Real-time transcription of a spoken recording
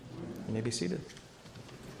You may be seated.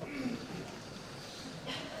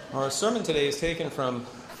 Our sermon today is taken from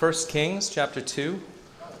 1 Kings chapter 2.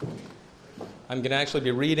 I'm going to actually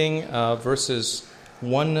be reading verses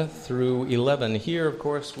 1 through 11. Here, of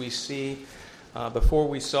course, we see, before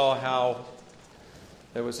we saw how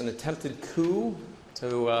there was an attempted coup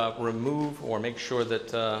to remove or make sure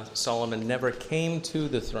that Solomon never came to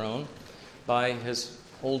the throne by his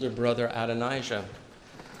older brother Adonijah,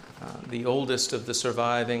 the oldest of the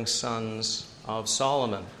surviving sons of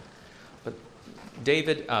Solomon. But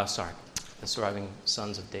the surviving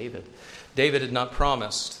sons of David. David had not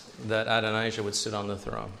promised that Adonijah would sit on the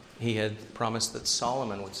throne. He had promised that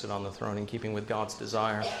Solomon would sit on the throne in keeping with God's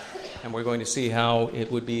desire. And we're going to see how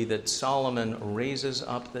it would be that Solomon raises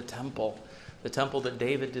up the temple that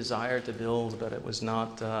David desired to build, but it was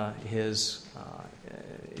not his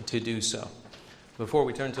to do so. Before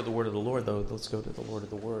we turn to the word of the Lord, though, let's go to the Lord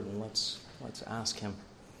of the Word and let's ask him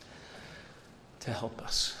to help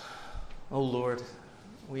us. Oh Lord,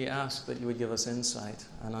 we ask that you would give us insight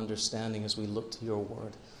and understanding as we look to your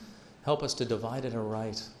word. Help us to divide it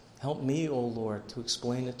aright. Help me, O Lord, to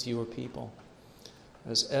explain it to your people.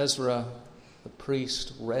 As Ezra, the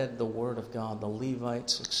priest, read the word of God, the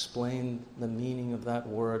Levites explained the meaning of that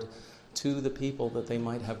word to the people that they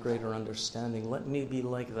might have greater understanding. Let me be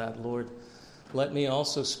like that, Lord. Let me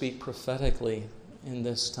also speak prophetically in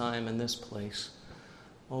this time and this place.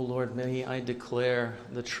 O Lord, may I declare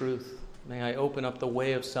the truth. May I open up the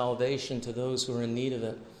way of salvation to those who are in need of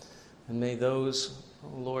it. And may those,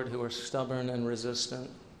 O Lord, who are stubborn and resistant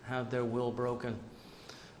have their will broken.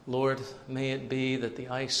 Lord, may it be that the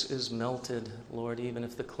ice is melted. Lord, even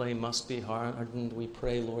if the clay must be hardened, we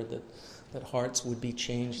pray, Lord, that hearts would be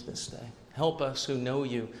changed this day. Help us who know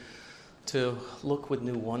you to look with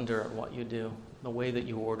new wonder at what you do, the way that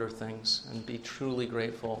you order things, and be truly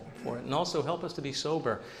grateful for it. And also help us to be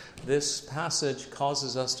sober. This passage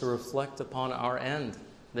causes us to reflect upon our end.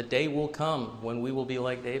 The day will come when we will be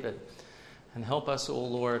like David. And help us, O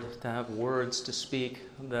Lord, to have words to speak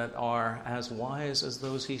that are as wise as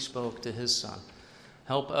those he spoke to his son.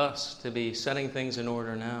 Help us to be setting things in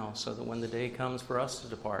order now so that when the day comes for us to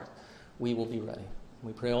depart, we will be ready.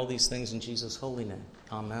 We pray all these things in Jesus' holy name.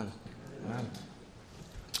 Amen. Amen.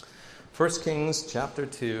 1 Kings chapter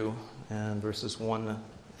 2 and verses 1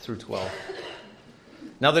 through 12.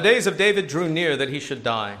 Now the days of David drew near that he should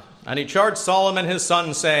die, and he charged Solomon his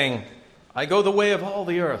son, saying, I go the way of all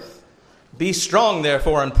the earth. Be strong,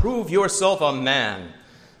 therefore, and prove yourself a man,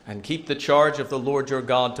 and keep the charge of the Lord your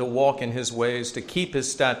God to walk in his ways, to keep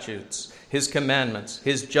his statutes, his commandments,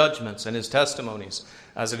 his judgments, and his testimonies,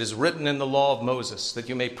 as it is written in the law of Moses, that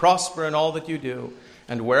you may prosper in all that you do,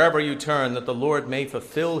 and wherever you turn, that the Lord may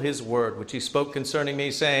fulfill his word, which he spoke concerning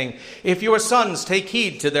me, saying, If your sons take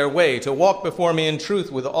heed to their way, to walk before me in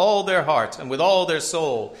truth with all their heart and with all their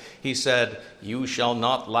soul, he said, you shall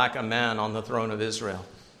not lack a man on the throne of Israel.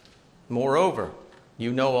 Moreover,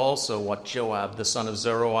 you know also what Joab, the son of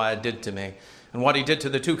Zeruiah, did to me, and what he did to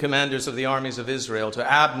the two commanders of the armies of Israel,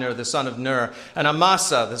 to Abner, the son of Ner, and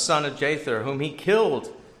Amasa, the son of Jether, whom he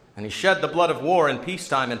killed. And he shed the blood of war in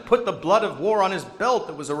peacetime, and put the blood of war on his belt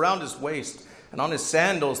that was around his waist, and on his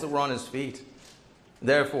sandals that were on his feet.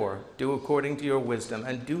 Therefore, do according to your wisdom,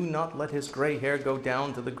 and do not let his gray hair go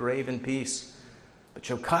down to the grave in peace. But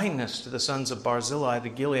show kindness to the sons of Barzillai the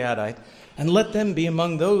Gileadite, and let them be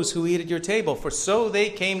among those who eat at your table. For so they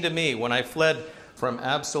came to me when I fled from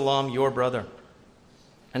Absalom your brother.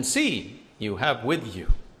 And see, you have with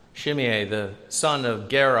you Shimei the son of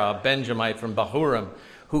Gera, a Benjamite from Bahurim,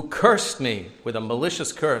 who cursed me with a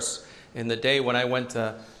malicious curse in the day when I went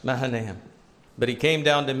to Mahanaim. But he came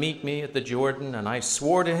down to meet me at the Jordan, and I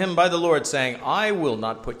swore to him by the Lord, saying, I will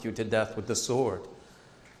not put you to death with the sword.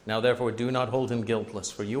 Now therefore do not hold him guiltless,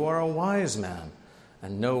 for you are a wise man,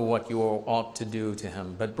 and know what you ought to do to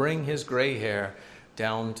him. But bring his gray hair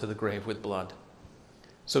down to the grave with blood.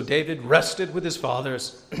 So David rested with his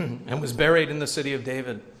fathers and was buried in the city of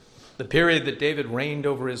David. The period that David reigned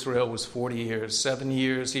over Israel was 40 years. 7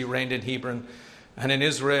 years he reigned in Hebron, and in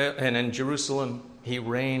Israel and in Jerusalem he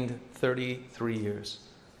reigned 33 years.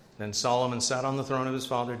 Then Solomon sat on the throne of his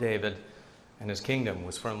father David, and his kingdom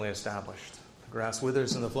was firmly established. The grass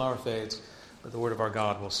withers and the flower fades, but the word of our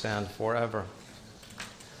God will stand forever.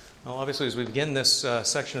 Well, obviously, as we begin this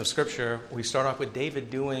section of Scripture, we start off with David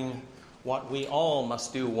doing what we all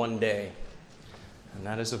must do one day. And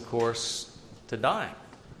that is, of course, to die.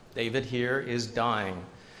 David here is dying.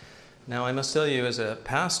 Now, I must tell you, as a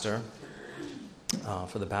pastor,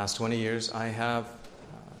 for the past 20 years,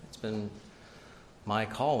 it's been my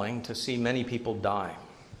calling to see many people die.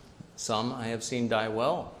 Some I have seen die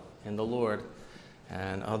well in the Lord,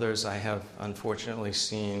 and others I have unfortunately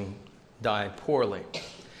seen die poorly.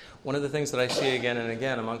 One of the things that I see again and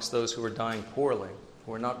again amongst those who are dying poorly,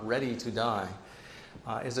 who are not ready to die,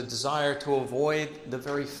 is a desire to avoid the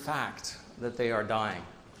very fact that they are dying.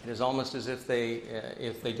 It is almost as if they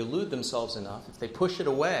delude themselves enough, if they push it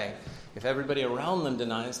away, if everybody around them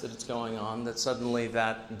denies that it's going on, that suddenly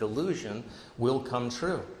that delusion will come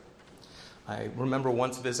true. I remember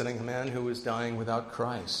once visiting a man who was dying without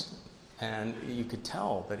Christ, and you could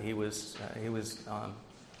tell that he was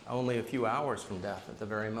only a few hours from death at the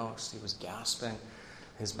very most. He was gasping.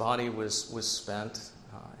 His body was spent.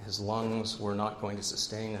 His lungs were not going to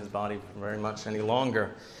sustain his body very much any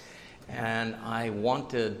longer. And I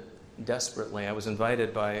wanted desperately, I was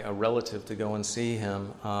invited by a relative to go and see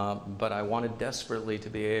him, but I wanted desperately to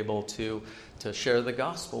be able to share the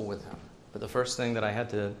gospel with him. But the first thing that I had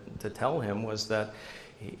to tell him was that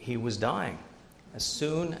he was dying. As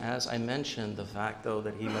soon as I mentioned the fact, though,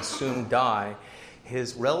 that he must soon die,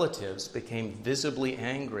 his relatives became visibly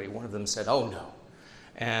angry. One of them said, "Oh, no."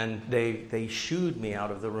 And they shooed me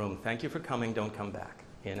out of the room. "Thank you for coming, don't come back,"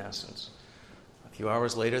 in essence. A few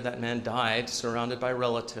hours later, that man died, surrounded by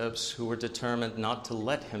relatives who were determined not to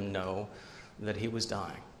let him know that he was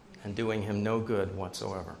dying and doing him no good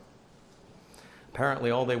whatsoever.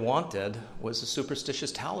 Apparently, all they wanted was a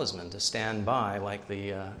superstitious talisman to stand by, like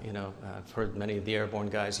I've heard many of the airborne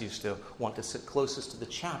guys used to want to sit closest to the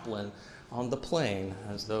chaplain on the plane,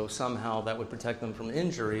 as though somehow that would protect them from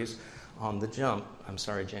injuries on the jump. I'm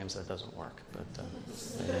sorry, James, that doesn't work, but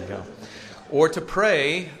there you go. Or to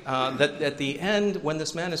pray that at the end, when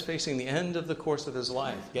this man is facing the end of the course of his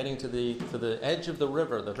life, getting to the edge of the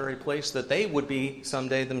river, the very place that they would be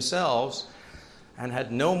someday themselves, and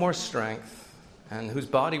had no more strength, and whose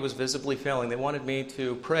body was visibly failing, they wanted me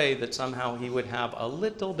to pray that somehow he would have a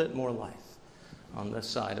little bit more life on this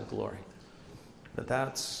side of glory. But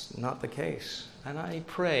that's not the case. And I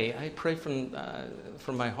pray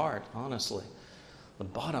from my heart, honestly, the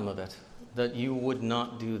bottom of it, that you would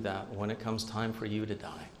not do that when it comes time for you to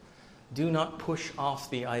die. Do not push off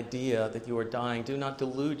the idea that you are dying. Do not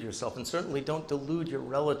delude yourself, and certainly don't delude your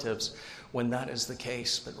relatives when that is the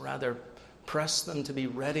case, but rather press them to be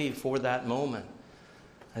ready for that moment,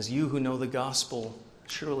 as you who know the gospel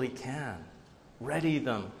surely can. Ready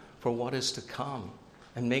them for what is to come,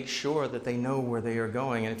 and make sure that they know where they are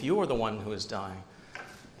going. And if you are the one who is dying,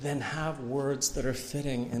 then have words that are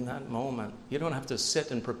fitting in that moment. You don't have to sit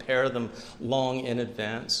and prepare them long in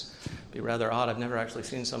advance. It'd be rather odd. I've never actually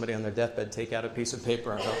seen somebody on their deathbed take out a piece of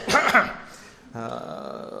paper and go,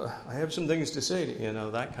 I have some things to say to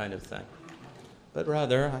you, that kind of thing. But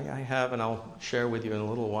rather, I have, and I'll share with you in a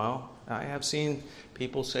little while, I have seen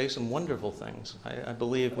people say some wonderful things, I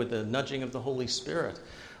believe with the nudging of the Holy Spirit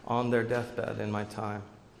on their deathbed in my time.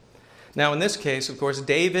 Now, in this case, of course,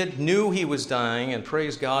 David knew he was dying, and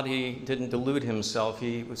praise God he didn't delude himself.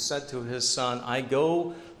 He was said to his son, "I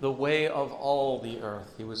go the way of all the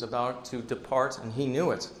earth." He was about to depart, and he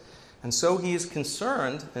knew it. And so he is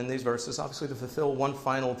concerned in these verses, obviously, to fulfill one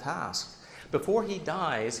final task. Before he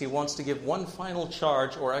dies, he wants to give one final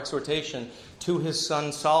charge or exhortation to his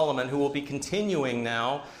son Solomon, who will be continuing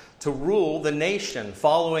now to rule the nation,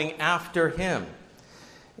 following after him.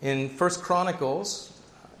 In 1 Chronicles,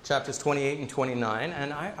 chapters 28 and 29,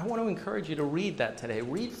 and I want to encourage you to read that today.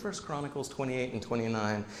 Read 1 Chronicles 28 and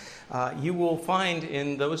 29. You will find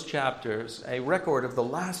in those chapters a record of the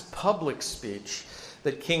last public speech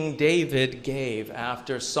that King David gave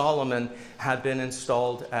after Solomon had been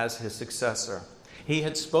installed as his successor. He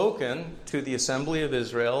had spoken to the assembly of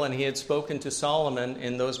Israel, and he had spoken to Solomon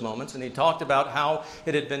in those moments, and he talked about how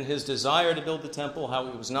it had been his desire to build the temple, how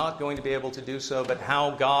he was not going to be able to do so, but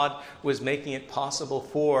how God was making it possible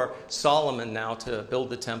for Solomon now to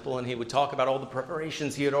build the temple, and he would talk about all the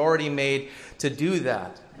preparations he had already made to do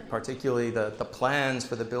that, particularly the plans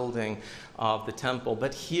for the building of the temple.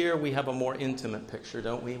 But here we have a more intimate picture,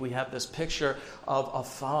 don't we? We have this picture of a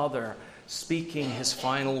father speaking his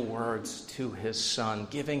final words to his son,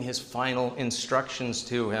 giving his final instructions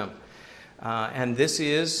to him. And this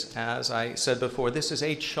is, as I said before, this is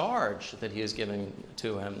a charge that he is giving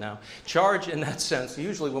to him. Now, charge in that sense,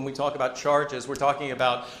 usually when we talk about charges, we're talking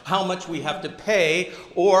about how much we have to pay,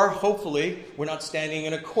 or hopefully we're not standing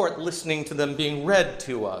in a court listening to them being read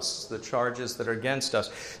to us, the charges that are against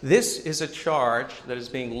us. This is a charge that is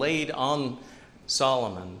being laid on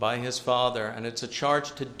Solomon by his father, and it's a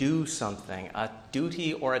charge to do something, a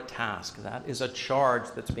duty or a task. That is a charge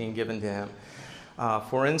that's being given to him.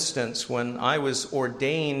 For instance, when I was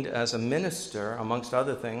ordained as a minister, amongst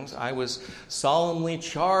other things, I was solemnly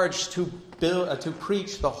charged to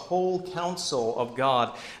preach the whole counsel of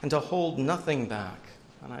God and to hold nothing back.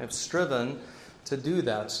 And I have striven to do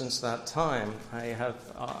that since that time. I have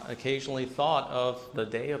occasionally thought of the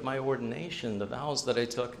day of my ordination, the vows that I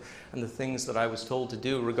took, and the things that I was told to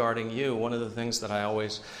do regarding you. One of the things that I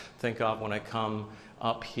always think of when I come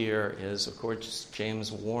up here is, of course,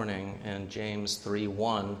 James' warning in James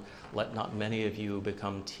 3:1, let not many of you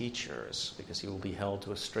become teachers, because you will be held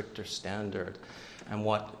to a stricter standard. And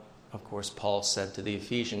what, of course, Paul said to the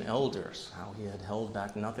Ephesian elders, how he had held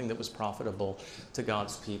back nothing that was profitable to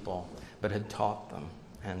God's people, but had taught them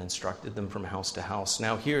and instructed them from house to house.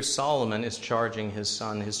 Now here Solomon is charging his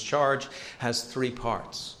son. His charge has 3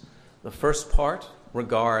 parts. The first part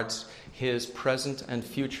regards his present and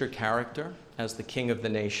future character as the king of the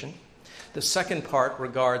nation. The second part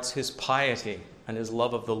regards his piety and his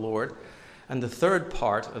love of the Lord. And the third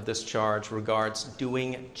part of this charge regards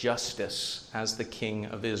doing justice as the king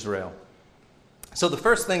of Israel. So the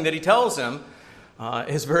first thing that he tells him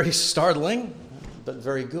is very startling, but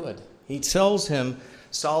very good. He tells him,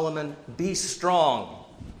 Solomon, be strong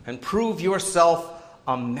and prove yourself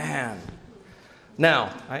a man.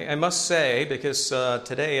 Now, I must say, because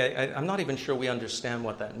today I'm not even sure we understand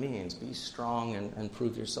what that means. Be strong and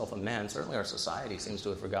prove yourself a man. Certainly our society seems to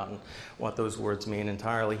have forgotten what those words mean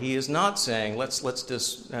entirely. He is not saying, let's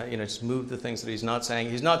just move the things that he's not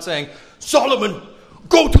saying. He's not saying, Solomon,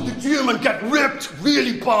 go to the gym and get ripped,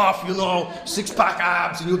 really buff, 6-pack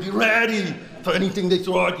abs, and you'll be ready for anything they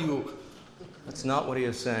throw at you. That's not what he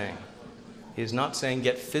is saying. He is not saying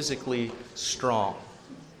get physically strong.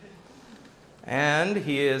 And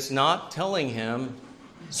he is not telling him,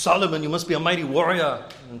 Solomon, you must be a mighty warrior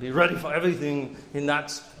and be ready for everything in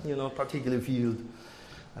that, particular field.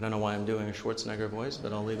 I don't know why I'm doing a Schwarzenegger voice,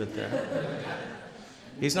 but I'll leave it there.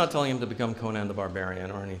 He's not telling him to become Conan the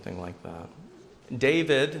Barbarian or anything like that.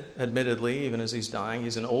 David, admittedly, even as he's dying,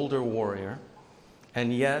 he's an older warrior,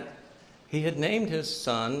 and yet he had named his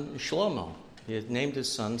son Shlomo. He had named his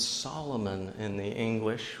son Solomon in the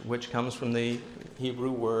English, which comes from the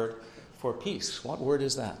Hebrew word for peace. What word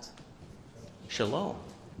is that? Shalom.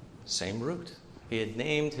 Same root. He had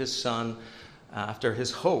named his son after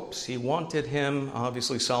his hopes. He wanted him,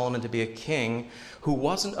 obviously Solomon, to be a king who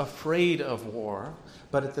wasn't afraid of war,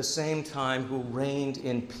 but at the same time who reigned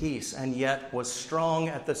in peace and yet was strong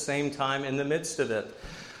at the same time in the midst of it.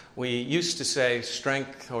 We used to say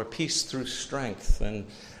strength or peace through strength, and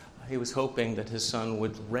he was hoping that his son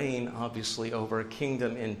would reign, obviously, over a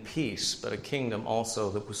kingdom in peace, but a kingdom also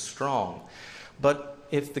that was strong. But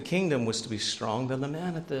if the kingdom was to be strong, then the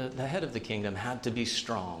man at the head of the kingdom had to be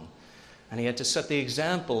strong. And he had to set the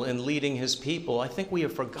example in leading his people. I think we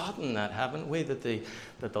have forgotten that, haven't we? That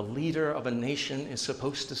the leader of a nation is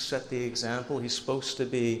supposed to set the example. He's supposed to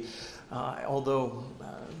be, although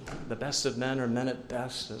the best of men are men at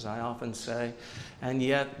best, as I often say, and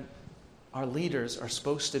yet our leaders are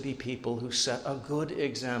supposed to be people who set a good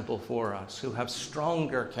example for us, who have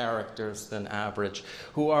stronger characters than average,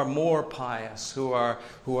 who are more pious, who are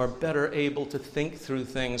better able to think through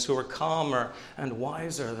things, who are calmer and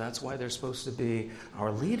wiser. That's why they're supposed to be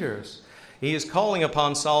our leaders. He is calling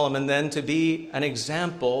upon Solomon then to be an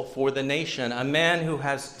example for the nation, a man who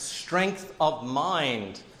has strength of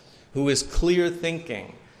mind, who is clear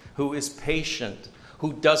thinking, who is patient,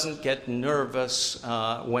 who doesn't get nervous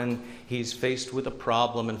when he's faced with a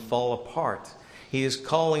problem and fall apart. He is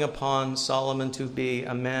calling upon Solomon to be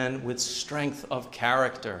a man with strength of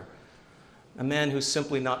character, a man who's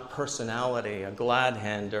simply not personality, a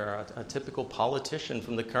glad-hander, a typical politician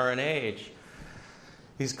from the current age.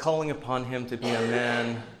 He's calling upon him to be a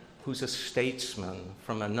man who's a statesman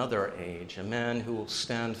from another age, a man who will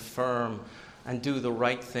stand firm and do the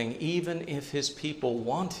right thing, even if his people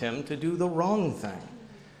want him to do the wrong thing.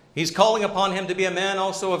 He's calling upon him to be a man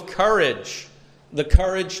also of courage, the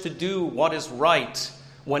courage to do what is right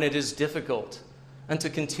when it is difficult, and to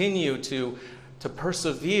continue to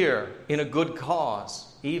persevere in a good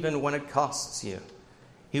cause, even when it costs you.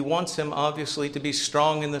 He wants him, obviously, to be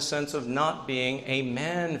strong in the sense of not being a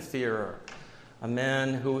man-fearer, a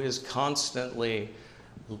man who is constantly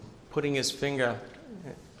putting his finger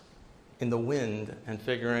in the wind and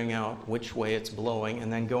figuring out which way it's blowing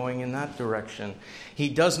and then going in that direction. He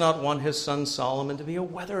does not want his son Solomon to be a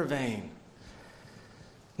weather vane.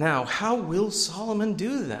 Now, how will Solomon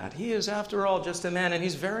do that? He is, after all, just a man, and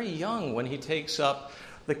he's very young when he takes up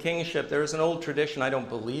the kingship. There is an old tradition, I don't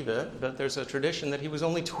believe it, but there's a tradition that he was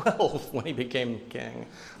only 12 when he became king.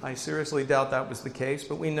 I seriously doubt that was the case,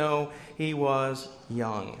 but we know he was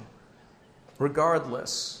young.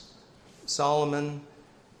 Regardless, Solomon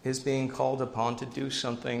is being called upon to do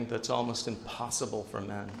something that's almost impossible for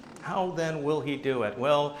men. How then will he do it?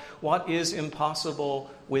 Well, what is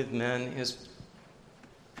impossible with men is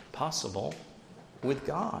possible with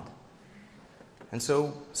God. And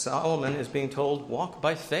so Solomon is being told, walk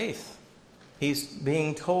by faith. He's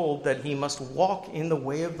being told that he must walk in the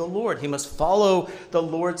way of the Lord. He must follow the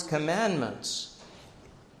Lord's commandments.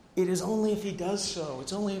 It is only if he does so,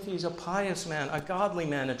 it's only if he's a pious man, a godly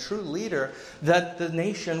man, a true leader, that the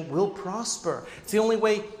nation will prosper. It's the only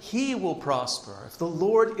way he will prosper, if the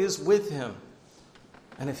Lord is with him.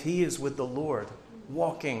 And if he is with the Lord,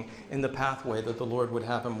 walking in the pathway that the Lord would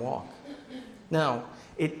have him walk. Now,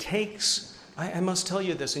 it takes, I must tell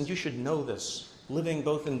you this, and you should know this, living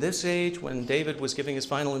both in this age when David was giving his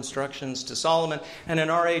final instructions to Solomon and in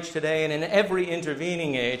our age today and in every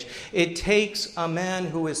intervening age, it takes a man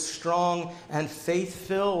who is strong and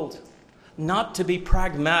faith-filled not to be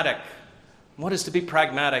pragmatic. What is to be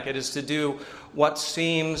pragmatic? It is to do what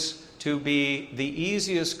seems to be the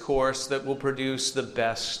easiest course that will produce the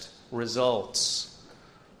best results.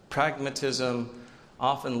 Pragmatism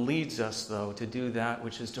often leads us, though, to do that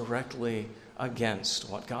which is directly against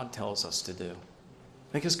what God tells us to do.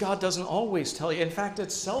 Because God doesn't always tell you. In fact,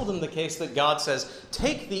 it's seldom the case that God says,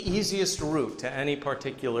 take the easiest route to any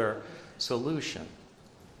particular solution.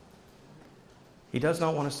 He does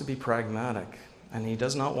not want us to be pragmatic, and he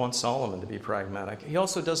does not want Solomon to be pragmatic. He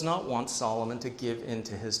also does not want Solomon to give in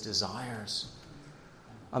to his desires.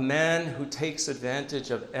 A man who takes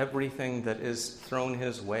advantage of everything that is thrown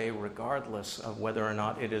his way, regardless of whether or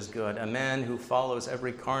not it is good. A man who follows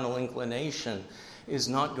every carnal inclination is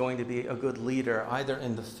not going to be a good leader, either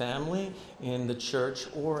in the family, in the church,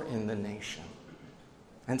 or in the nation.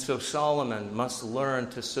 And so Solomon must learn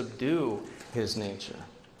to subdue his nature.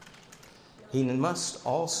 He must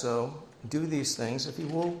also do these things if he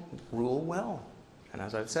will rule well. And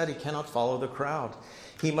as I've said, he cannot follow the crowd.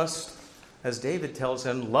 He must, as David tells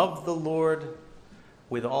him, love the Lord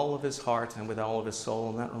with all of his heart and with all of his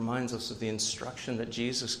soul. And that reminds us of the instruction that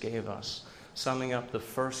Jesus gave us, summing up the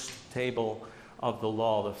first table of the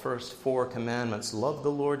law, the first 4 commandments. Love the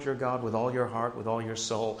Lord your God with all your heart, with all your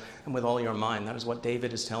soul, and with all your mind. That is what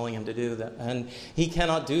David is telling him to do. And he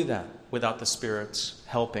cannot do that without the Spirit's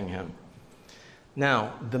helping him.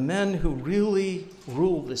 Now, the men who really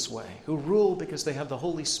rule this way, who rule because they have the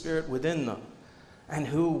Holy Spirit within them, and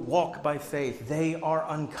who walk by faith, they are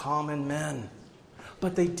uncommon men.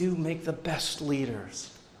 But they do make the best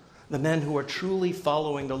leaders. The men who are truly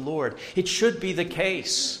following the Lord. It should be the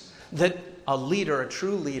case that a leader, a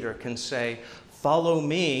true leader, can say, follow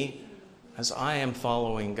me as I am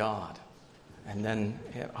following God. And then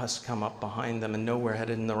us come up behind them and know we're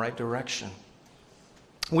headed in the right direction.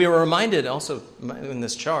 We are reminded also in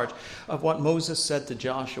this charge of what Moses said to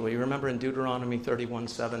Joshua. You remember in Deuteronomy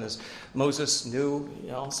 31:7, as Moses knew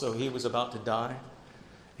also he was about to die.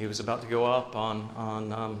 He was about to go up on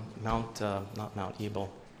not Mount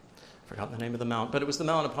Ebal. I forgot the name of the mount, but it was the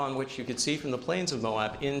mount upon which you could see from the plains of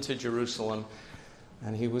Moab into Jerusalem.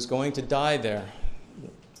 And he was going to die there.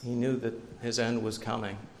 He knew that his end was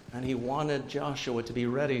coming. And he wanted Joshua to be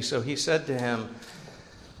ready. So he said to him,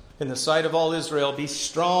 in the sight of all Israel, be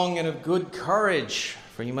strong and of good courage,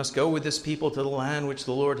 for you must go with this people to the land which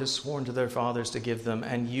the Lord has sworn to their fathers to give them,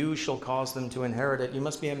 and you shall cause them to inherit it. You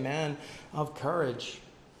must be a man of courage.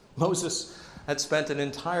 Moses had spent an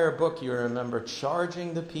entire book, you remember,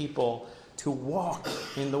 charging the people to walk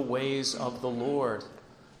in the ways of the Lord,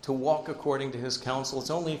 to walk according to his counsel.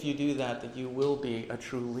 It's only if you do that that you will be a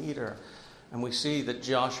true leader. And we see that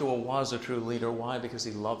Joshua was a true leader. Why? Because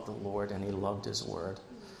he loved the Lord and he loved his word.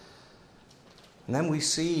 And then we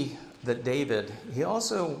see that David, he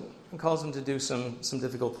also calls him to do some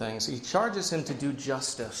difficult things. He charges him to do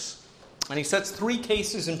justice. And he sets 3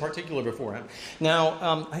 cases in particular before him.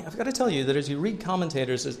 Now, I've got to tell you that as you read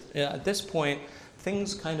commentators, at this point,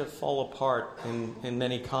 things kind of fall apart in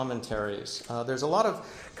many commentaries. There's a lot of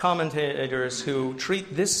commentators who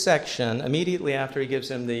treat this section immediately after he gives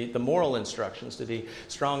him the moral instructions to be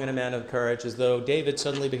strong and a man of courage, as though David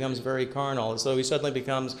suddenly becomes very carnal, as though he suddenly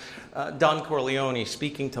becomes Don Corleone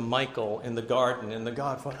speaking to Michael in the garden, in The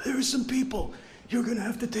Godfather. There's some people you're going to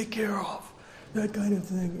have to take care of. That kind of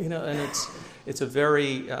thing, and it's a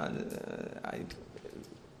very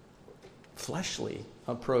fleshly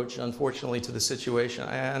approach, unfortunately, to the situation,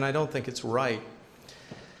 and I don't think it's right.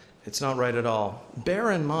 It's not right at all.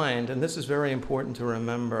 Bear in mind, and this is very important to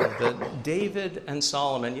remember, that David and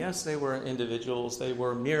Solomon, yes, they were individuals, they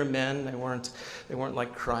were mere men, they weren't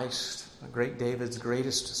like Christ, David's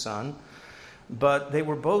greatest son, but they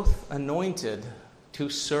were both anointed to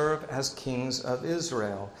serve as kings of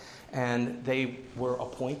Israel. And they were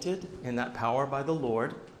appointed in that power by the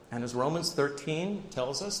Lord. And as Romans 13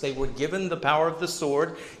 tells us, they were given the power of the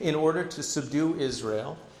sword in order to subdue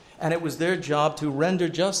Israel. And it was their job to render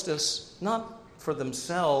justice, not for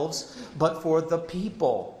themselves, but for the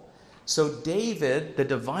people. So David, the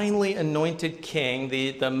divinely anointed king,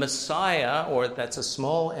 the Messiah, or that's a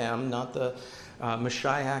small m, not the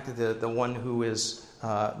Mashiach, the one who is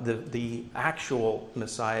the actual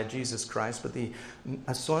Messiah, Jesus Christ, but the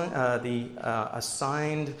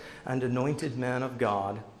assigned and anointed man of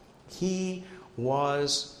God, he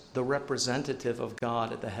was the representative of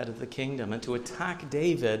God at the head of the kingdom. And to attack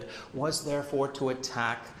David was therefore to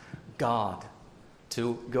attack God.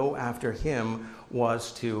 To go after him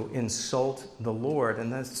was to insult the Lord.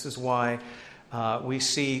 And this is why we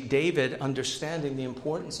see David understanding the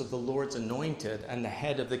importance of the Lord's anointed and the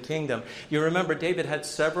head of the kingdom. You remember David had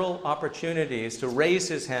several opportunities to raise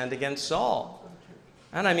his hand against Saul.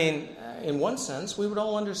 And I mean, in one sense, we would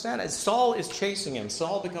all understand it. Saul is chasing him.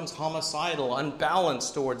 Saul becomes homicidal,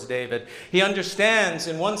 unbalanced towards David. He understands,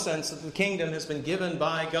 in one sense, that the kingdom has been given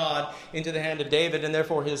by God into the hand of David, and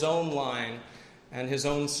therefore his own line and his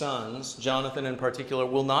own sons, Jonathan in particular,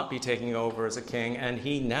 will not be taking over as a king, and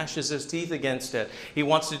he gnashes his teeth against it. He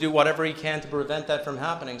wants to do whatever he can to prevent that from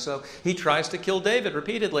happening. So he tries to kill David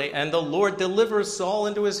repeatedly, and the Lord delivers Saul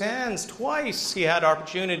into his hands. Twice he had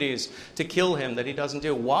opportunities to kill him that he doesn't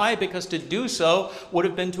do. Why? Because to do so would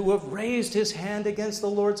have been to have raised his hand against the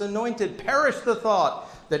Lord's anointed. Perish the thought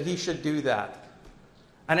that he should do that.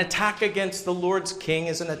 An attack against the Lord's king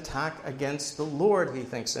is an attack against the Lord, he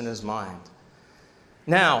thinks in his mind.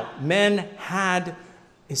 Now, men had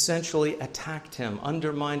essentially attacked him,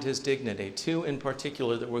 undermined his dignity. Two in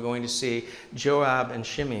particular that we're going to see, Joab and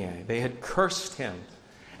Shimei. They had cursed him,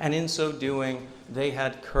 and in so doing, they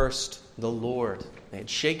had cursed the Lord. They had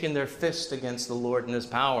shaken their fist against the Lord and his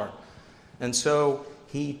power. And so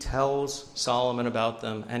he tells Solomon about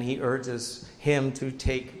them, and he urges him to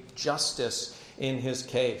take justice in his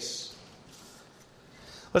case.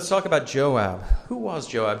 Let's talk about Joab. Who was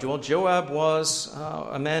Joab? Well, Joab was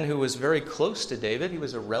a man who was very close to David. He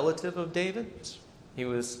was a relative of David. He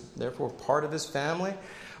was therefore part of his family.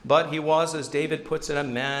 But he was, as David puts it, a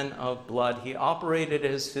man of blood. He operated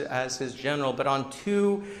as his general, but on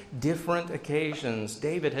two different occasions,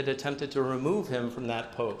 David had attempted to remove him from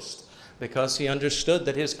that post, because he understood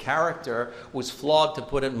that his character was flawed, to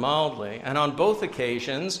put it mildly. And on both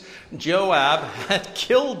occasions, Joab had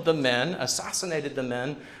killed the men, assassinated the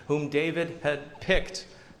men whom David had picked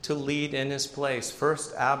to lead in his place.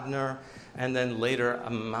 First Abner, and then later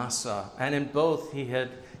Amasa. And in both, he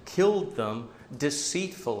had killed them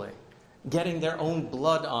deceitfully, getting their own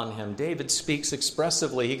blood on him. David speaks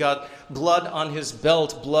expressively. He got blood on his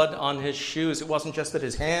belt, blood on his shoes. It wasn't just that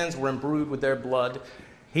his hands were imbrued with their blood.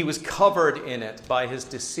 He was covered in it by his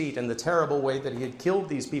deceit and the terrible way that he had killed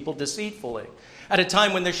these people deceitfully. At a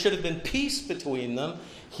time when there should have been peace between them,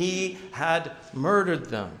 he had murdered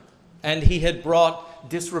them. And he had brought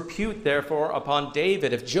disrepute, therefore, upon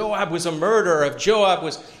David. If Joab was a murderer, if Joab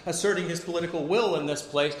was asserting his political will in this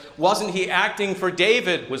place, wasn't he acting for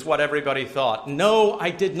David, was what everybody thought. No, I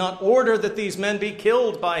did not order that these men be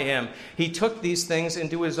killed by him. He took these things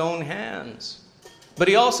into his own hands. But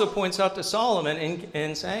he also points out to Solomon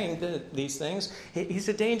in saying these things, he's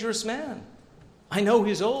a dangerous man. I know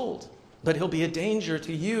he's old, but he'll be a danger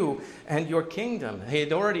to you and your kingdom. He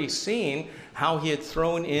had already seen how he had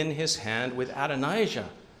thrown in his hand with Adonijah,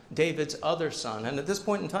 David's other son. And at this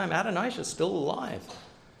point in time, Adonijah is still alive.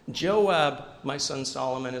 Joab, my son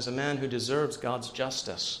Solomon, is a man who deserves God's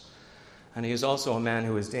justice. And he is also a man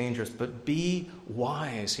who is dangerous. But be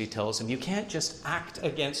wise, he tells him. You can't just act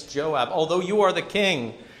against Joab. Although you are the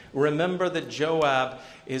king, remember that Joab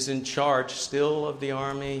is in charge still of the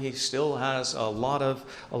army. He still has a lot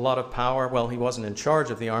of power. Well, he wasn't in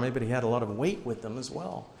charge of the army, but he had a lot of weight with them as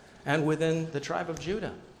well. And within the tribe of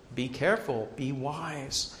Judah. Be careful, be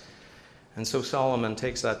wise. And so Solomon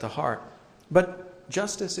takes that to heart. But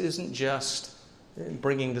justice isn't just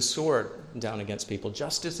bringing the sword down against people.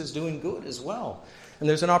 Justice is doing good as well. And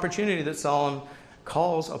there's an opportunity that David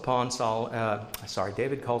calls upon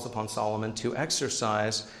Solomon to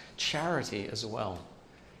exercise charity as well.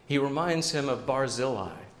 He reminds him of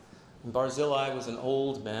Barzillai. Barzillai was an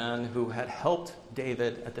old man who had helped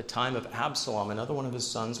David at the time of Absalom, another one of his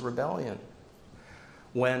sons' rebellion.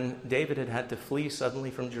 When David had to flee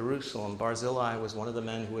suddenly from Jerusalem, Barzillai was one of the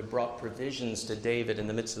men who had brought provisions to David in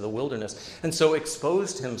the midst of the wilderness, and so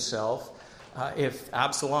exposed himself. If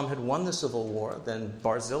Absalom had won the civil war, then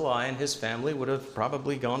Barzillai and his family would have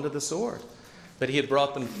probably gone to the sword. But he had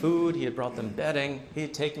brought them food, he had brought them bedding, he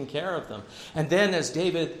had taken care of them. And then as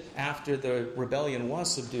David, after the rebellion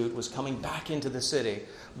was subdued, was coming back into the city,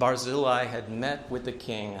 Barzillai had met with the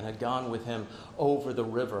king and had gone with him over the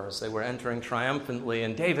river as they were entering triumphantly.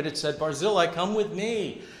 And David had said, Barzillai, come with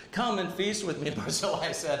me. Come and feast with me.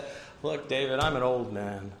 Barzillai said, look, David, I'm an old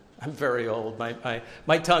man. I'm very old.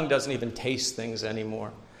 My tongue doesn't even taste things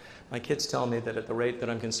anymore. My kids tell me that at the rate that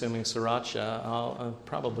I'm consuming sriracha, I'll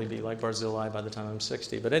probably be like Barzillai by the time I'm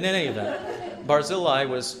 60. But in any event, Barzillai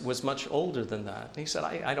was much older than that. And he said,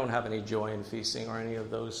 I don't have any joy in feasting or any of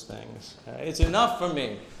those things. It's enough for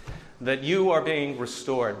me that you are being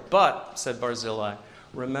restored. But, said Barzillai,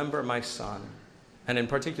 remember my son. And in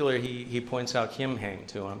particular, he points out Kimham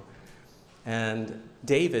to him. And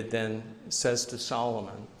David then says to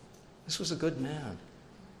Solomon, this was a good man.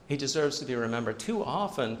 He deserves to be remembered. Too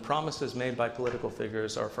often, promises made by political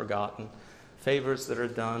figures are forgotten. Favors that are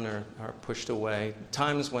done are pushed away.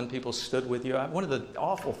 Times when people stood with you. One of the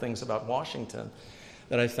awful things about Washington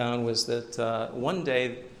that I found was that one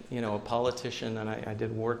day, a politician, and I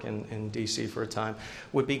did work in D.C. for a time,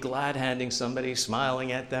 would be glad-handing somebody,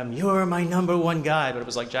 smiling at them. You're my number one guy. But it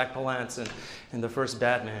was like Jack Palance in the first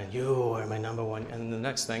Batman. You are my number one. And the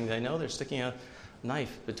next thing they know, they're sticking a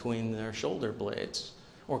knife between their shoulder blades,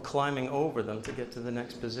 or climbing over them to get to the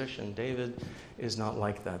next position. David is not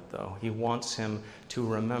like that, though. He wants him to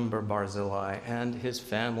remember Barzillai and his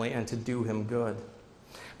family and to do him good.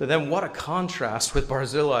 But then what a contrast with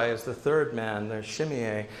Barzillai is the third man, there's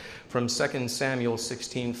Shimei, from 2 Samuel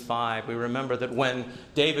 16:5. We remember that when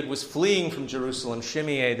David was fleeing from Jerusalem,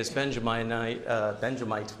 Shimei, this Benjamite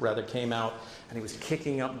came out, and he was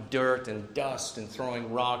kicking up dirt and dust and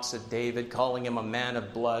throwing rocks at David, calling him a man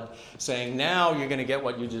of blood, saying, now you're going to get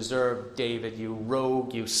what you deserve, David, you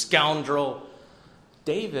rogue, you scoundrel.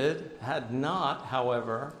 David had not,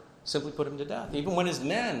 however, simply put him to death. Even when his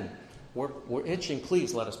men were itching,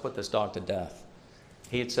 please let us put this dog to death,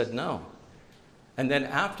 he had said no. And then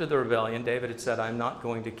after the rebellion, David had said, I'm not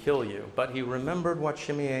going to kill you. But he remembered what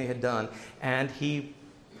Shimei had done, and he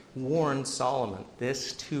warned Solomon,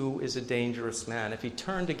 this too is a dangerous man. If he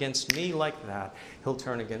turned against me like that, he'll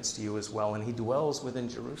turn against you as well. And he dwells within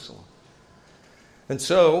Jerusalem. And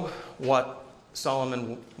so what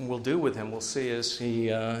Solomon will do with him, we'll see, is he's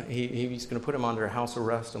going to put him under house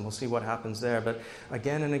arrest, and we'll see what happens there. But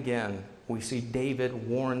again and again, we see David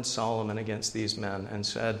warn Solomon against these men and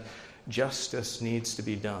said, justice needs to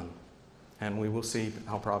be done. And we will see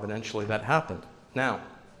how providentially that happened. Now,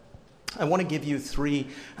 I want to give you 3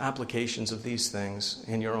 applications of these things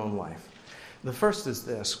in your own life. The first is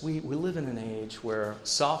this. We live in an age where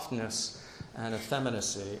softness and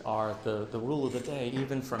effeminacy are the rule of the day,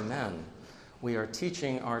 even for men. We are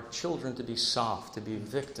teaching our children to be soft, to be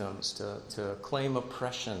victims, to claim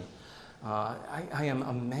oppression. I am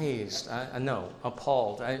amazed,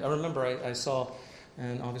 appalled. I remember I saw,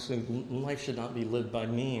 and obviously life should not be lived by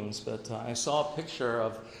memes, but I saw a picture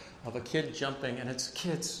of a kid jumping, and it's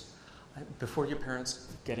kids. Before your parents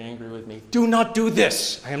get angry with me, do not do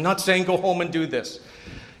this. I am not saying go home and do this.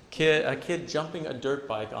 A kid jumping a dirt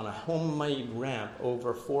bike on a homemade ramp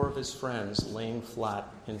over 4 of his friends laying flat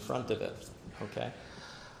in front of it. Okay?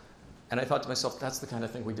 And I thought to myself, that's the kind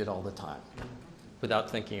of thing we did all the time,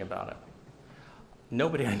 without thinking about it.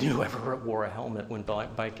 Nobody I knew ever wore a helmet when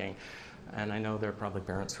biking. And I know there are probably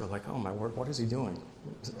parents who are like, oh my word, what is he doing?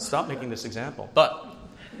 Stop making this example. But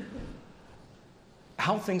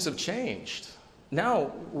how things have changed.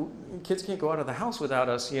 Now, kids can't go out of the house without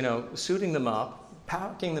us, suiting them up,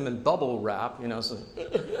 packing them in bubble wrap, so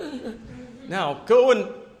now go and,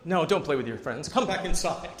 no, don't play with your friends. Come back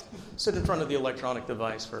inside. Sit in front of the electronic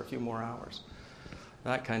device for a few more hours.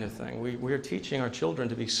 That kind of thing. We are teaching our children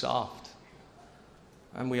to be soft.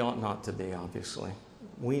 And we ought not to be, obviously.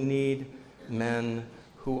 We need men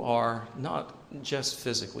who are not just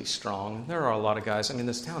physically strong. There are a lot of guys.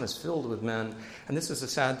 This town is filled with men, and this is a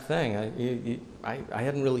sad thing. I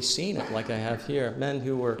hadn't really seen it like I have here. Men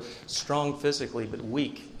who were strong physically, but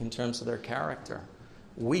weak in terms of their character.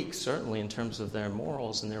 Weak, certainly, in terms of their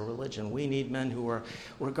morals and their religion. We need men who are,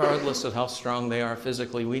 regardless of how strong they are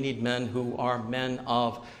physically, we need men who are men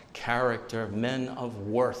of character, men of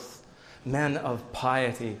worth, men of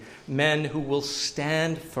piety, men who will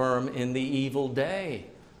stand firm in the evil day,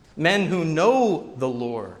 men who know the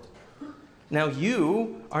Lord. Now,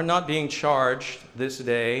 you are not being charged this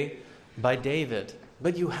day by David,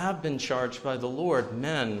 but you have been charged by the Lord.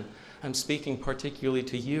 Men, I'm speaking particularly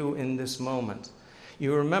to you in this moment.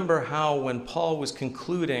 You remember how when Paul was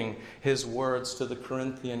concluding his words to the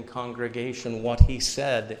Corinthian congregation, what he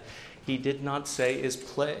said, he did not say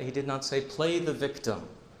play the victim.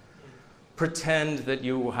 pretend that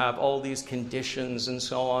you have all these conditions and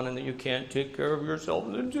so on, and that you can't take care of yourself,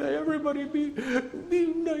 and then say, everybody be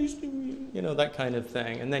nice to me, that kind of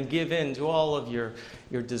thing. And then give in to all of your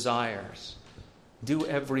desires. Do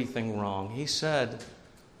everything wrong. He said,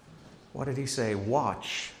 what did he say?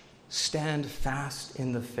 Watch, stand fast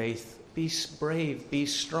in the faith, be brave, be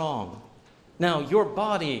strong. Now, your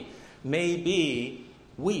body may be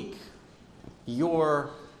weak. Your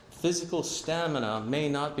physical stamina may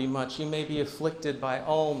not be much. You may be afflicted by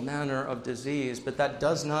all manner of disease, but that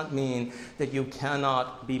does not mean that you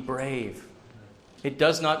cannot be brave. It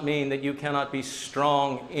does not mean that you cannot be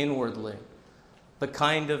strong inwardly. The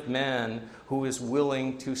kind of man who is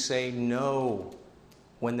willing to say no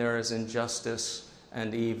when there is injustice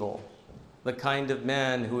and evil. The kind of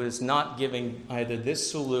man who is not giving either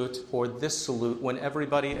this salute or this salute when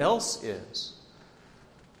everybody else is.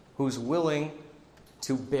 Who's willing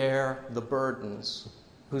to bear the burdens,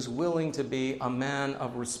 who's willing to be a man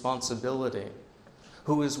of responsibility,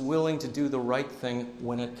 who is willing to do the right thing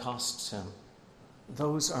when it costs him.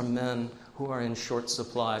 Those are men who are in short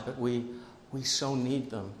supply, but we so need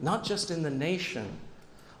them, not just in the nation.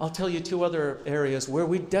 I'll tell you 2 other areas where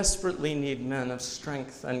we desperately need men of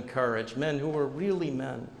strength and courage, men who are really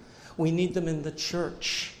men. We need them in the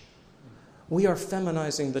church. We are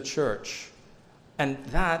feminizing the church, and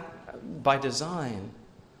that by design.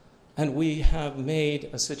 And we have made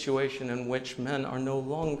a situation in which men are no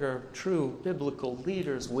longer true biblical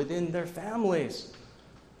leaders within their families.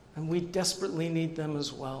 And we desperately need them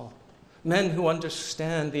as well. Men who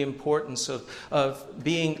understand the importance of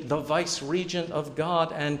being the vice-regent of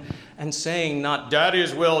God and saying not,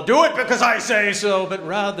 Daddy's will, do it because I say so, but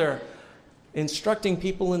rather instructing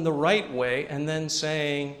people in the right way and then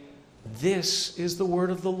saying, this is the word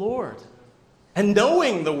of the Lord. And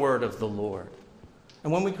knowing the word of the Lord.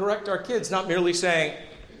 And when we correct our kids, not merely saying,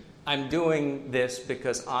 I'm doing this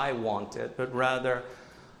because I want it, but rather,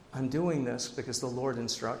 I'm doing this because the Lord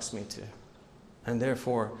instructs me to. And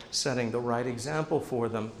therefore, setting the right example for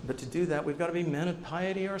them. But to do that, we've got to be men of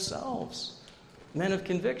piety ourselves. Men of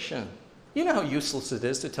conviction. You know how useless it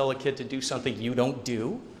is to tell a kid to do something you don't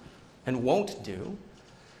do and won't do.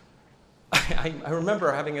 I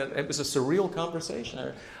remember it was a surreal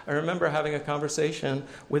conversation. I remember having a conversation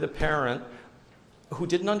with a parent who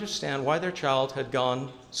didn't understand why their child had gone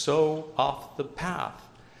so off the path.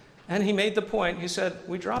 And he made the point, he said,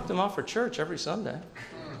 we dropped him off for church every Sunday.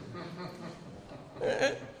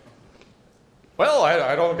 Well,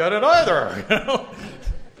 I don't get it either.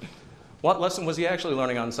 What lesson was he actually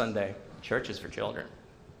learning on Sunday? Church is for children.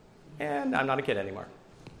 And I'm not a kid anymore.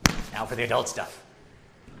 Now for the adult stuff.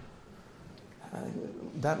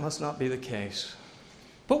 That must not be the case.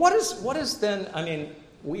 But what is then,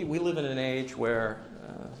 we live in an age where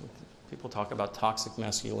people talk about toxic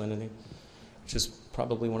masculinity, which is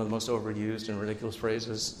probably one of the most overused and ridiculous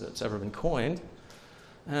phrases that's ever been coined.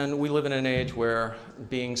 And we live in an age where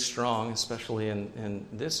being strong, especially in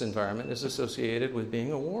this environment, is associated with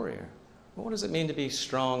being a warrior. Well, what does it mean to be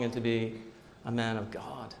strong and to be a man of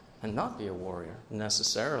God and not be a warrior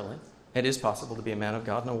necessarily? It is possible to be a man of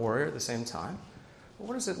God and a warrior at the same time. But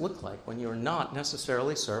what does it look like when you're not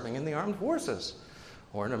necessarily serving in the armed forces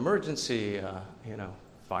or an emergency,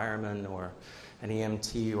 fireman or an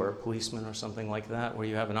EMT or a policeman or something like that, where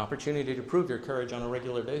you have an opportunity to prove your courage on a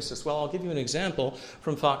regular basis? Well, I'll give you an example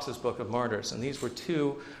from Fox's Book of Martyrs. And these were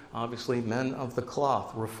 2, obviously, men of the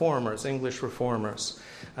cloth, reformers, English reformers,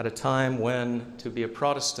 at a time when to be a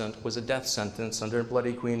Protestant was a death sentence under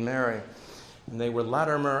Bloody Queen Mary. And they were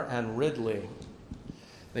Latimer and Ridley.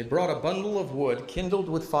 They brought a bundle of wood kindled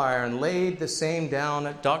with fire and laid the same down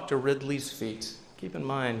at Dr. Ridley's feet. Keep in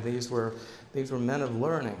mind, these were men of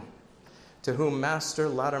learning, to whom Master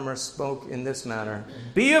Latimer spoke in this manner.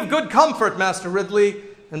 Be of good comfort, Master Ridley,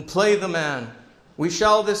 and play the man. We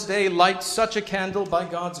shall this day light such a candle by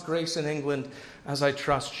God's grace in England as I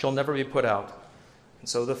trust shall never be put out. And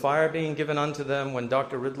so the fire being given unto them, when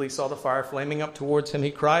Dr. Ridley saw the fire flaming up towards him, he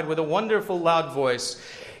cried with a wonderful loud voice,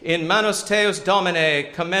 In manus teus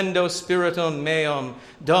Domine, commendo spiritum meum,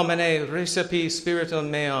 Domine recipi spiritum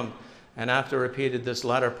meum. And after repeated this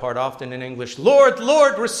latter part often in English, Lord,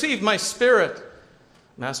 Lord, receive my spirit.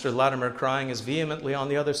 Master Latimer crying as vehemently on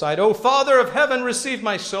the other side, O Father of heaven, receive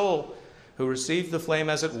my soul. Who received the flame,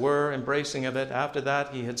 as it were, embracing of it. After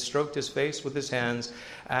that he had stroked his face with his hands,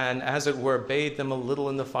 and as it were bathed them a little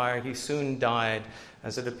in the fire. He soon died,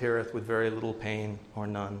 as it appeareth, with very little pain or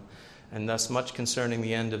none. And thus much concerning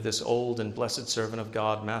the end of this old and blessed servant of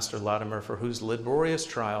God, Master Latimer, for whose laborious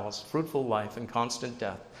trials, fruitful life, and constant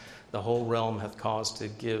death, the whole realm hath cause to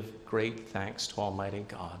give great thanks to Almighty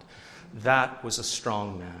God. That was a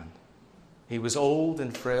strong man. He was old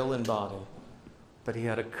and frail in body, but he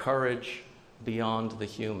had a courage beyond the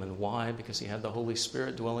human. Why? Because he had the Holy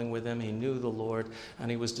Spirit dwelling with him. He knew the Lord,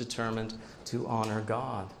 and he was determined to honor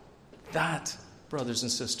God. That, brothers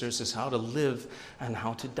and sisters, is how to live and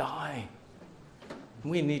how to die.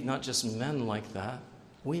 We need not just men like that.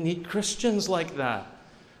 We need Christians like that.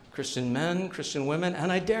 Christian men, Christian women,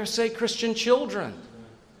 and I dare say Christian children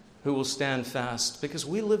who will stand fast, because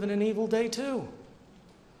we live in an evil day too.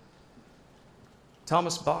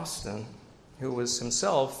 Thomas Boston, who was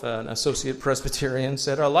himself an associate Presbyterian,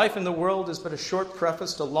 said, "Our life in the world is but a short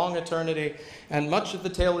preface to long eternity, and much of the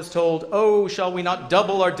tale is told. Oh, shall we not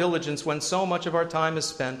double our diligence when so much of our time is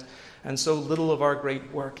spent, and so little of our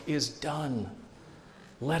great work is done?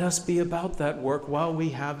 Let us be about that work while we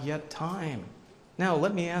have yet time." Now,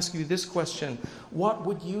 let me ask you this question. What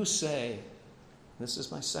would you say? This is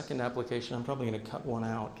my second application. I'm probably going to cut one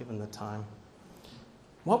out, given the time.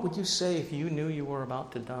 What would you say if you knew you were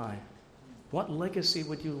about to die? What legacy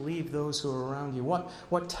would you leave those who are around you?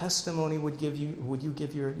 What testimony would you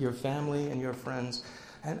give your family and your friends?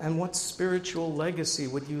 And what spiritual legacy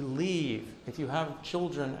would you leave? If you have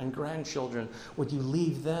children and grandchildren, would you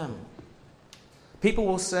leave them? People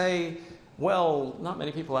will say, well, not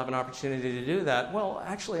many people have an opportunity to do that. Well,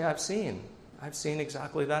 actually, I've seen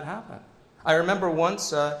exactly that happen. I remember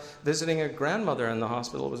once visiting a grandmother in the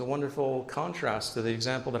hospital. It was a wonderful contrast to the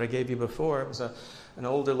example that I gave you before. It was an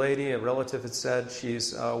older lady. A relative had said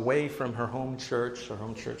she's away from her home church. Her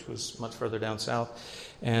home church was much further down south.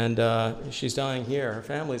 And she's dying here. Her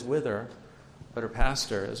family's with her, but her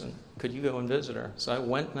pastor isn't. Could you go and visit her? So I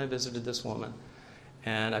went and I visited this woman.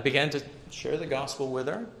 And I began to share the gospel with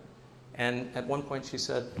her. And at one point she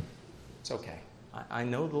said, "It's okay. I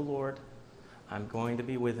know the Lord. I'm going to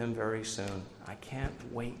be with him very soon. I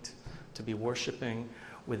can't wait to be worshiping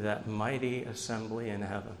with that mighty assembly in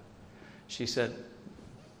heaven." She said,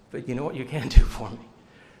 "But you know what you can do for me?"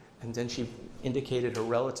 And then she indicated her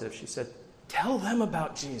relative. She said, "Tell them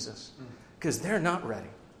about Jesus, because they're not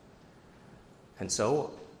ready." And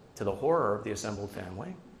so, to the horror of the assembled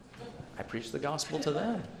family, I preached the gospel to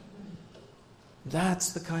them. That's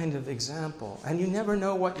the kind of example. And you never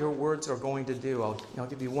know what your words are going to do. I'll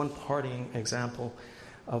give you one parting example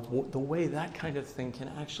of the way that kind of thing can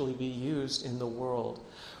actually be used in the world.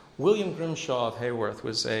 William Grimshaw of Haworth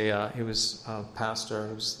was a pastor.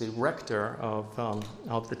 He was the rector of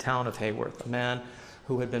the town of Haworth, a man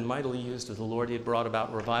who had been mightily used of the Lord. He had brought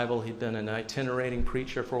about revival. He'd been an itinerating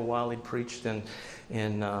preacher for a while. He preached in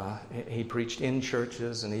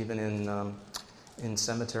churches and even in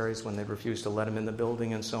cemeteries when they refused to let him in the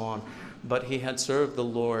building and so on. But he had served the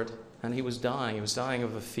Lord, and he was dying. He was dying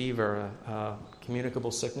of a fever.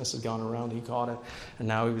 Communicable sickness had gone around. He caught it, and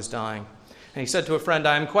now he was dying. And he said to a friend,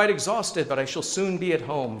 "I am quite exhausted, but I shall soon be at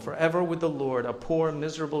home, forever with the Lord, a poor,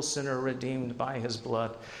 miserable sinner redeemed by his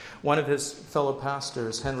blood." One of his fellow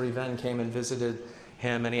pastors, Henry Venn, came and visited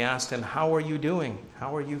him, and he asked him, "How are you doing?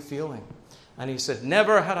 How are you feeling?" And he said,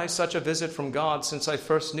 "Never had I such a visit from God since I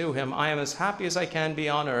first knew him. I am as happy as I can be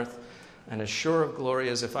on earth and as sure of glory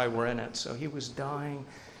as if I were in it." So he was dying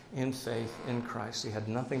in faith in Christ. He had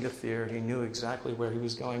nothing to fear. He knew exactly where he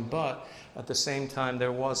was going. But at the same time,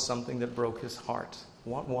 there was something that broke his heart.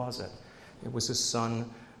 What was it? It was his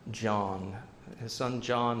son, John. His son,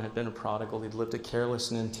 John, had been a prodigal. He'd lived a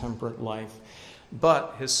careless and intemperate life.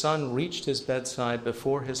 But his son reached his bedside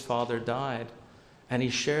before his father died. And he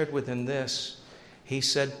shared with him this. He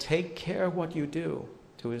said, "Take care what you do,"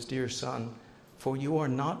 to his dear son, "for you are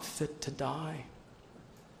not fit to die."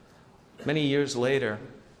 Many years later,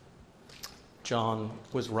 John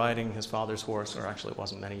was riding his father's horse, or actually it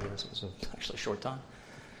wasn't many years, it was actually a short time.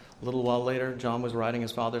 A little while later, John was riding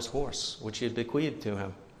his father's horse, which he had bequeathed to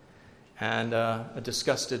him. And a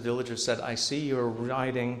disgusted villager said, "I see you're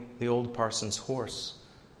riding the old parson's horse."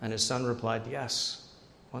 And his son replied, "Yes.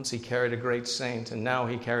 Once he carried a great saint, and now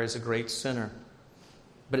he carries a great sinner."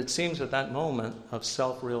 But it seems at that moment of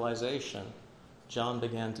self-realization, John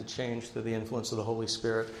began to change through the influence of the Holy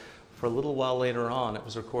Spirit. For a little while later on, it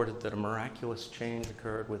was recorded that a miraculous change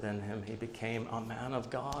occurred within him. He became a man of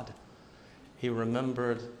God. He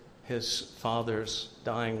remembered his father's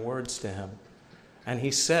dying words to him. And he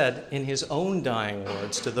said in his own dying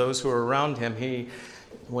words to those who were around him,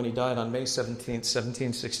 when he died on May 17th,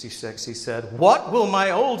 1766, he said, "What will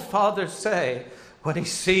my old father say when he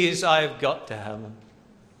sees I've got to heaven?"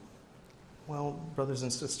 Well, brothers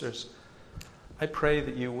and sisters, I pray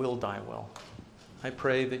that you will die well. I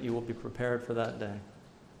pray that you will be prepared for that day.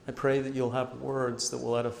 I pray that you'll have words that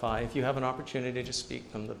will edify. If you have an opportunity to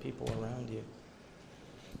speak them, the people around you.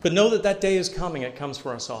 But know that that day is coming. It comes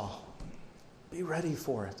for us all. Be ready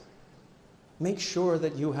for it. Make sure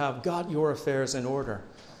that you have got your affairs in order.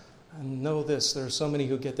 And know this, there are so many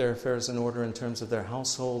who get their affairs in order in terms of their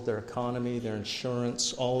household, their economy, their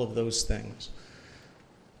insurance, all of those things.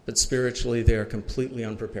 But spiritually, they are completely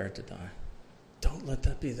unprepared to die. Don't let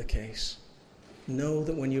that be the case. Know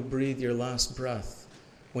that when you breathe your last breath,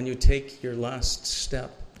 when you take your last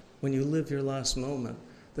step, when you live your last moment,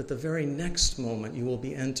 that the very next moment you will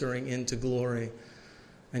be entering into glory,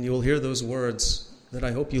 and you will hear those words that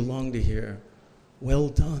I hope you long to hear. Well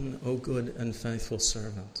done, O good and faithful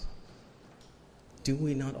servant. Do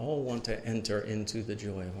we not all want to enter into the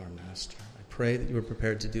joy of our Master? I pray that you are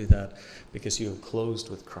prepared to do that because you have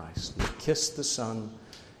closed with Christ. You have kissed the Son,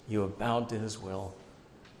 you have bowed to his will,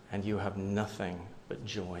 and you have nothing but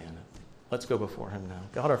joy in it. Let's go before him now.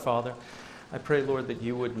 God our Father, I pray, Lord, that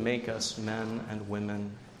you would make us men and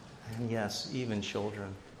women, and yes, even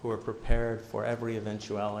children, who are prepared for every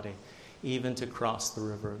eventuality, even to cross the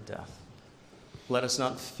river of death. Let us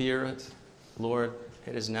not fear it. Lord,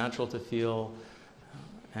 it is natural to feel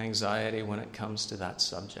anxiety when it comes to that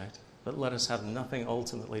subject. But let us have nothing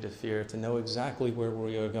ultimately to fear, to know exactly where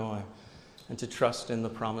we are going, and to trust in the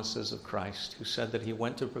promises of Christ, who said that he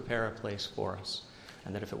went to prepare a place for us,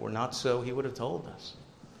 and that if it were not so, he would have told us.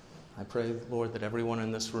 I pray, Lord, that everyone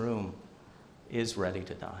in this room is ready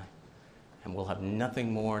to die, and will have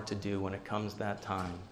nothing more to do when it comes that time